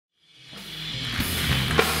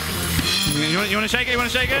You want to shake it? You want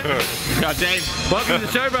to shake it? God, James, welcome to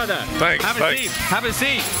the show, brother. Thanks. Have a seat. Have a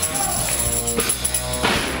seat.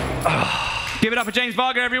 Give it up for James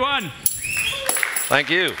Varga, everyone. Thank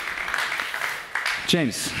you.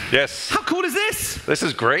 James. Yes. How cool is this? This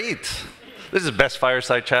is great. This is the best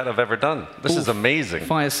fireside chat I've ever done. This is amazing.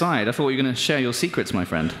 Fireside. I thought you were going to share your secrets, my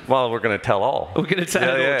friend. Well, we're going to tell all. We're going to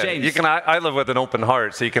tell all. James. You can. I live with an open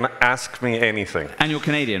heart, so you can ask me anything. And you're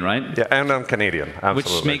Canadian, right? Yeah, and I'm Canadian,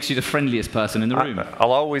 absolutely. Which makes you the friendliest person in the room.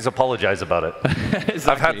 I'll always apologize about it.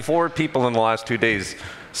 Exactly. I've had 4 people in the last 2 days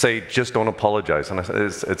say, just don't apologize. And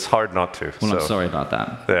it's hard not to. Well, so. I'm sorry about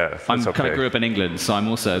that. Yeah, I okay. kind of grew up in England, so I'm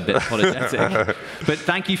also a bit apologetic. But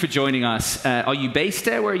thank you for joining us. Are you based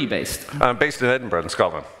there? Where are you based? I'm based in Edinburgh, in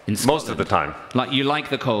Scotland. In Scotland? Most of the time. Like, you like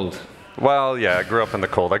the cold? Well, yeah, I grew up in the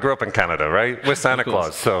cold. I grew up in Canada, right? With Santa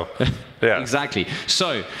Claus, so, yeah. Exactly.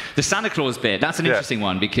 So, the Santa Claus bit, that's an interesting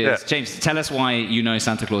one, because, James, tell us why you know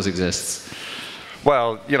Santa Claus exists.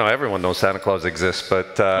 Well, you know, everyone knows Santa Claus exists,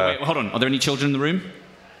 but... wait, hold on. Are there any children in the room?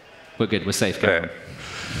 We're good. We're safe. Go on.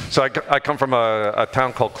 So I come from a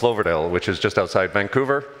town called Cloverdale, which is just outside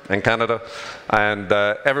Vancouver in Canada. And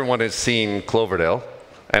everyone has seen Cloverdale,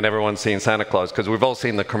 and everyone's seen Santa Claus, because we've all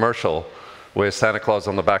seen the commercial with Santa Claus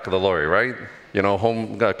on the back of the lorry, right? You know,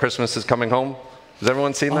 Christmas is coming home. Has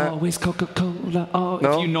everyone seen that? Always Coca-Cola. Oh,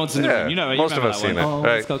 no? a few nods in the room. You know, most of us seen it.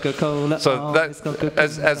 Always Coca-Cola. So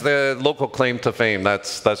as the local claim to fame,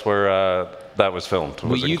 that's where that was filmed.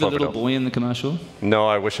 Were you the little boy in the commercial? No,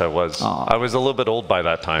 I wish I was. Oh. I was a little bit old by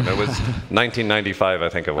that time. It was 1995, I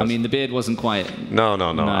think it was. I mean, the beard wasn't quite... No.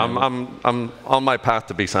 I'm on my path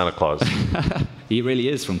to be Santa Claus. He really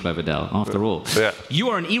is from Cloverdale, after all. Yeah. You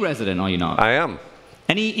are an E-resident, are you not? I am.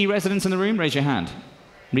 Any E-residents in the room? Raise your hand.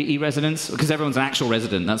 E-residents? Because everyone's an actual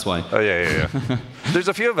resident, that's why. Oh, yeah. There's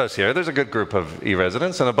a few of us here. There's a good group of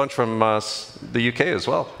E-residents and a bunch from the UK as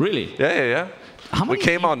well. Really? Yeah. We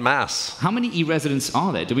came en masse. How many E-residents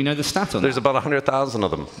are there? Do we know the stat on There's that? about 100,000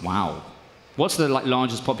 of them. Wow. What's the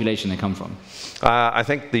largest population they come from? I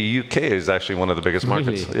think the UK is actually one of the biggest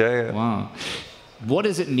markets. Really? Yeah. Wow. What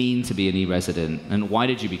does it mean to be an E-resident, and why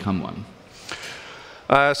did you become one?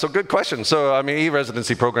 So good question. So, I mean,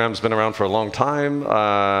 e-residency program's been around for a long time.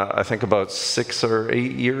 I think about 6 or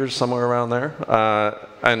 8 years, somewhere around there.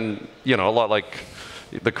 And, you know, a lot like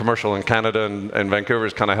the commercial in Canada and Vancouver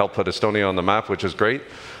has kind of helped put Estonia on the map, which is great.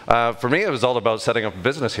 For me, it was all about setting up a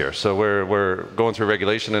business here. So we're going through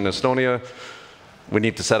regulation in Estonia. We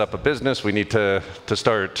need to set up a business. We need to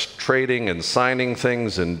start trading and signing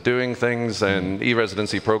things and doing things. And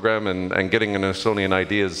e-residency program and getting an Estonian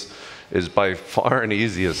ID is by far the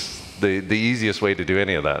easiest way to do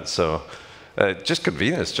any of that. So just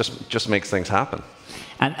convenience just makes things happen.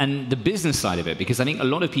 And the business side of it, because I think a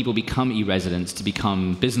lot of people become e-residents to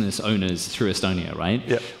become business owners through Estonia, right?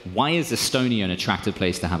 Yeah. Why is Estonia an attractive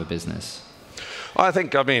place to have a business? I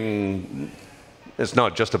mean, it's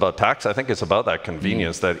not just about tax. I think it's about that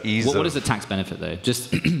convenience, that ease. What is the tax benefit, though?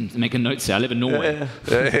 Just make a note. Say, I live in Norway.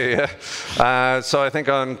 Yeah. So I think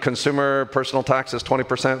on consumer personal tax is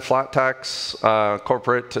 20% flat tax.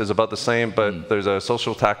 Corporate is about the same, but there's a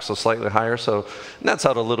social tax so slightly higher. So nets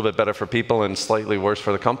out a little bit better for people and slightly worse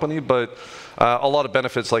for the company. But a lot of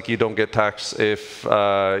benefits, like you don't get taxed if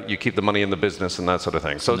you keep the money in the business and that sort of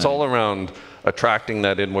thing. So it's all around attracting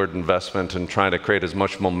that inward investment and trying to create as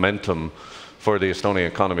much momentum for the Estonian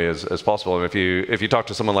economy as possible. And if you talk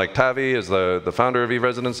to someone like Tavi, as the founder of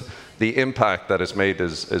e-residence, the impact that it's made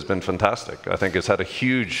has been fantastic. I think it's had a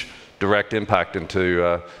huge direct impact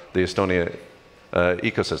into the Estonia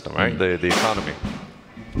ecosystem, right? The economy.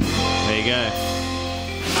 There you go.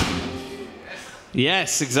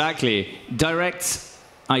 Yes, exactly. Direct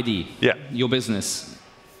ID. Yeah. Your business.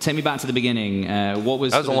 Take me back to the beginning. What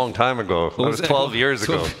was... That was a long time ago. That was 12 years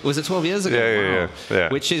ago. Was it 12 years ago? Yeah, wow. yeah.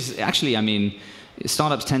 Which is actually, I mean,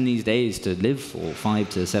 startups tend these days to live for 5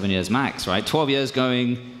 to 7 years max, right? 12 years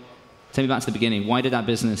going. Take me back to the beginning. Why did that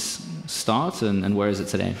business start, and where is it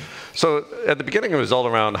today? So at the beginning, it was all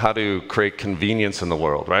around how to create convenience in the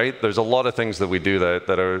world, right? There's a lot of things that we do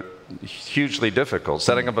that are hugely difficult.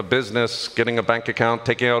 Setting up a business, getting a bank account,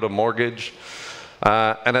 taking out a mortgage.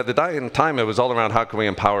 And at the time, it was all around how can we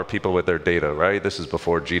empower people with their data, right? This is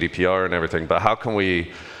before GDPR and everything, but how can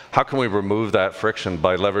we remove that friction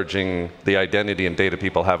by leveraging the identity and data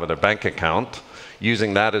people have in their bank account,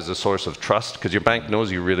 using that as a source of trust, because your bank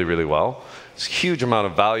knows you really, really well. It's a huge amount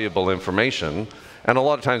of valuable information. And a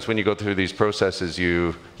lot of times when you go through these processes,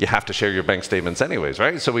 you have to share your bank statements anyways,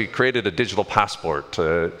 right? So we created a digital passport,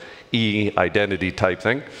 e-identity type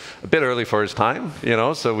thing. A bit early for its time, you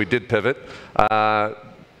know, so we did pivot.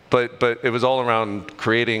 But it was all around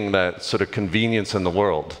creating that sort of convenience in the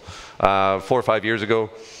world. 4 or 5 years ago,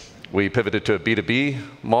 we pivoted to a B2B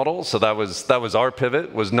model. So that was our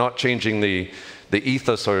pivot, was not changing the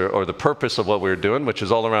ethos or the purpose of what we were doing, which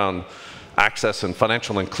is all around access and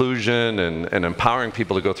financial inclusion and empowering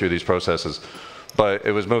people to go through these processes. But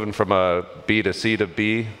it was moving from a B to C to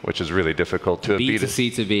B, which is really difficult, to a B to C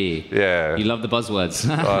to B. Yeah. You love the buzzwords.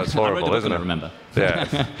 Oh, it's horrible, I wrote the book, isn't it? I remember.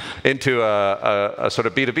 Yeah. Into a sort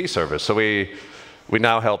of B2B service. So we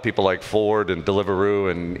now help people like Ford and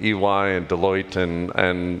Deliveroo and EY and Deloitte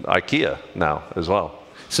and IKEA now as well.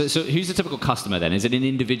 So who's the typical customer then? Is it an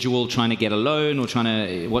individual trying to get a loan or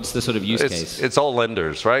what's the sort of use case? It's all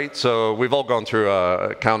lenders, right? So we've all gone through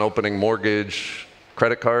account opening, mortgage,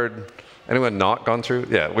 credit card. Anyone not gone through?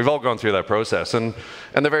 Yeah, we've all gone through that process. And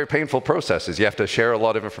they're very painful processes. You have to share a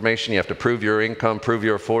lot of information. You have to prove your income, prove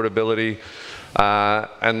your affordability.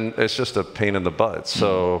 And it's just a pain in the butt.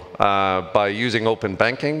 So by using open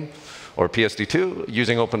banking or PSD2,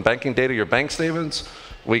 using open banking data, your bank statements,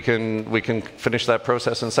 we can finish that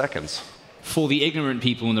process in seconds. For the ignorant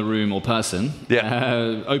people in the room or person,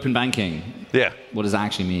 open banking, what does that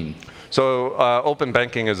actually mean? So open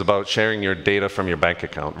banking is about sharing your data from your bank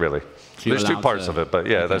account, really. So there's two parts of it, but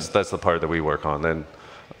yeah, okay. That's the part that we work on. And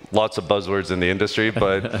lots of buzzwords in the industry,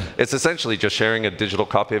 but it's essentially just sharing a digital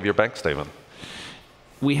copy of your bank statement.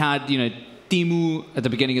 We had, Timu at the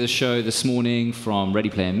beginning of the show this morning from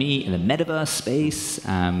Ready Player Me in the metaverse space.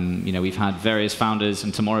 We've had various founders,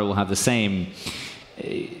 and tomorrow we'll have the same.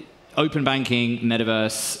 Open banking,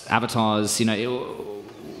 metaverse, avatars,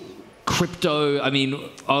 crypto. I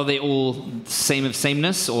mean, are they all same of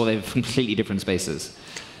sameness, or are they completely different spaces?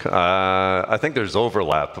 I think there's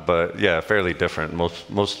overlap, but yeah, fairly different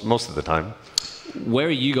most of the time. Where are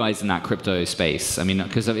you guys in that crypto space? I mean,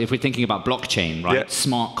 because if we're thinking about blockchain, right? Yeah.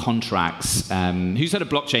 Smart contracts. Who's heard of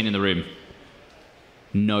blockchain in the room?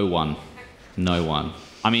 No one. No one.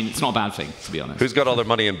 I mean, it's not a bad thing, to be honest. Who's got all their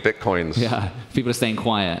money in bitcoins? Yeah, people are staying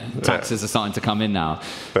quiet. Taxes are starting to come in now.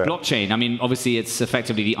 Yeah. Blockchain, I mean, obviously it's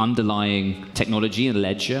effectively the underlying technology and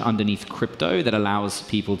ledger underneath crypto that allows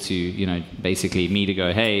people to, basically me to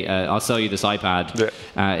go, hey, I'll sell you this iPad.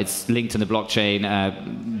 Yeah. It's linked in the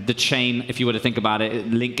blockchain. The chain, if you were to think about it,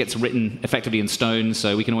 link gets written effectively in stone,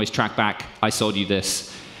 so we can always track back, I sold you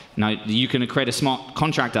this. Now, you can create a smart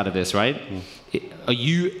contract out of this, right? Are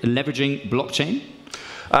you leveraging blockchain?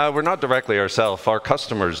 We're not directly ourselves. Our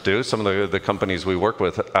customers do. Some of the companies we work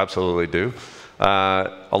with absolutely do. A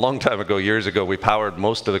long time ago, years ago, we powered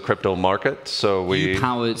most of the crypto market. So we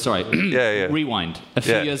powered. Sorry. Rewind. A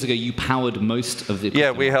few years ago, you powered most of the.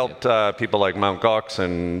 Yeah, we helped people like Mt. Gox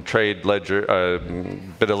and Trade Ledger,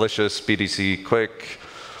 Bitalicious, BTC Quick,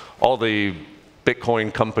 all the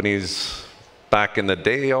Bitcoin companies. Back in the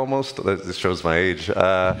day, almost, this shows my age,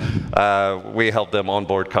 we helped them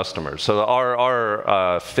onboard customers. So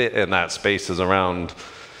our fit in that space is around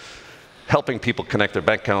helping people connect their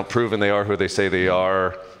bank account, proving they are who they say they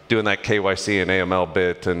are, doing that KYC and AML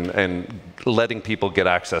bit, and letting people get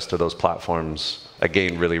access to those platforms,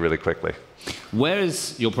 again, really, really quickly. Where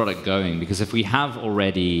is your product going? Because if we have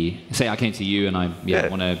already, say I came to you and I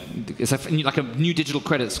want to, it's like a new digital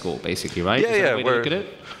credit score, basically, right? Yeah, way to look at it?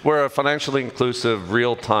 We're a financially inclusive,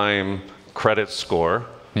 real-time credit score.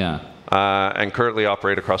 Yeah. And currently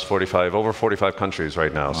operate across over 45 countries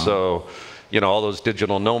right now. Wow. So, all those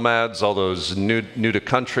digital nomads, all those new to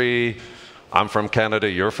country. I'm from Canada,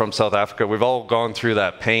 you're from South Africa. We've all gone through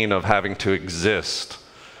that pain of having to exist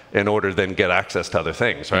in order to then get access to other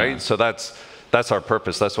things, right? Yeah. So that's our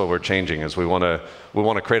purpose. That's what we're changing. Is we want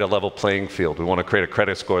to create a level playing field. We want to create a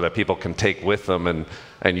credit score that people can take with them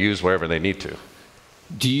and use wherever they need to.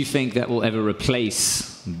 Do you think that will ever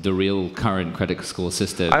replace the real current credit score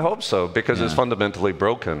system? I hope so, because it's fundamentally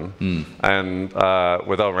broken, and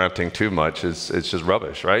without ranting too much, it's just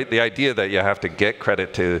rubbish, right? The idea that you have to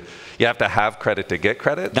have credit to get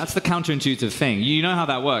credit. That's the counterintuitive thing. You know how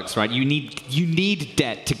that works, right? You need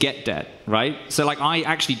debt to get debt, right? So like I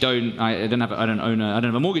actually don't own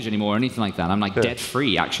a mortgage anymore or anything like that. I'm like debt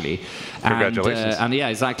free actually. Congratulations. And yeah,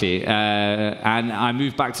 exactly. And I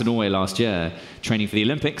moved back to Norway last year, training for the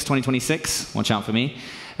Olympics 2026. Watch out for me.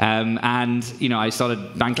 I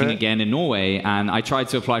started banking again in Norway, and I tried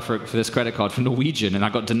to apply for this credit card for Norwegian, and I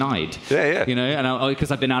got denied. Yeah. Because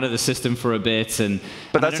I've been out of the system for a bit,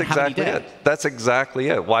 but that's exactly it. That's exactly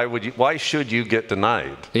it. Why should you get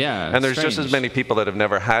denied? Yeah. And there's just as many people that have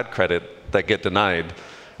never had credit that get denied,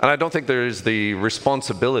 and I don't think there is the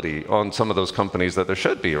responsibility on some of those companies that there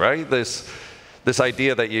should be, right? This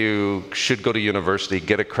idea that you should go to university,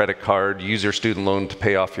 get a credit card, use your student loan to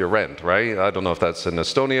pay off your rent, right? I don't know if that's in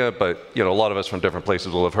Estonia, but a lot of us from different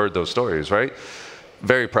places will have heard those stories, right?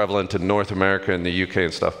 Very prevalent in North America and the UK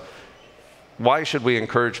and stuff. why should we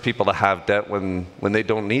encourage people to have debt when they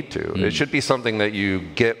don't need to? It should be something that you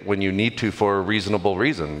get when you need to for a reasonable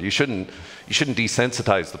reason. You shouldn't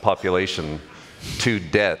desensitize the population to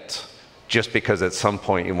debt just because at some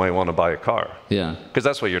point you might want to buy a car. Yeah. Because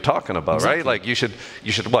that's what you're talking about, exactly. Right? Like you should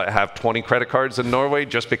what, have 20 credit cards in Norway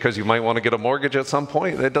just because you might want to get a mortgage at some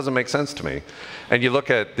point? That doesn't make sense to me. And you look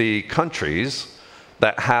at the countries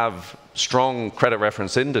that have strong credit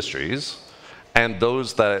reference industries and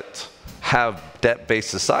those that have debt-based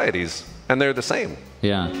societies, and they're the same.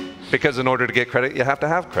 Yeah. Because in order to get credit, you have to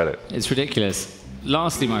have credit. It's ridiculous.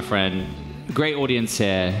 Lastly, my friend, great audience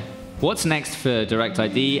here. What's next for Direct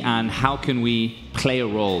ID, and how can we play a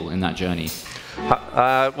role in that journey?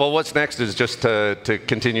 Well, what's next is just to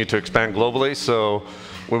continue to expand globally. So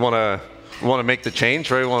we want to make the change,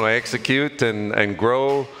 right? We want to execute and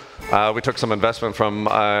grow. We took some investment from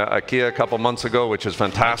IKEA a couple months ago, which is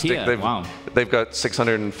fantastic. IKEA, They've got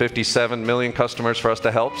 657 million customers for us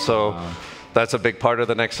to help. So that's a big part of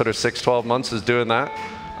the next sort of 6-12 months is doing that.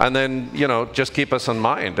 And then, just keep us in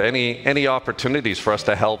mind. Any opportunities for us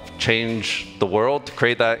to help change the world, to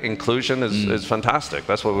create that inclusion is fantastic.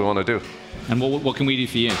 That's what we want to do. And what can we do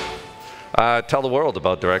for you? Tell the world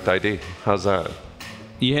about Direct ID. How's that?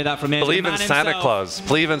 You hear that from him? Believe in Santa Claus.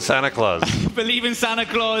 Believe in Santa Claus. Believe in Santa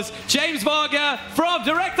Claus. James Varga from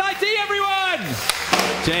Direct ID, everyone!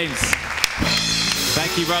 James,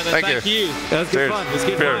 thank you, brother. Thank you. That was good fun. It was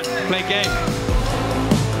good fun. Play game.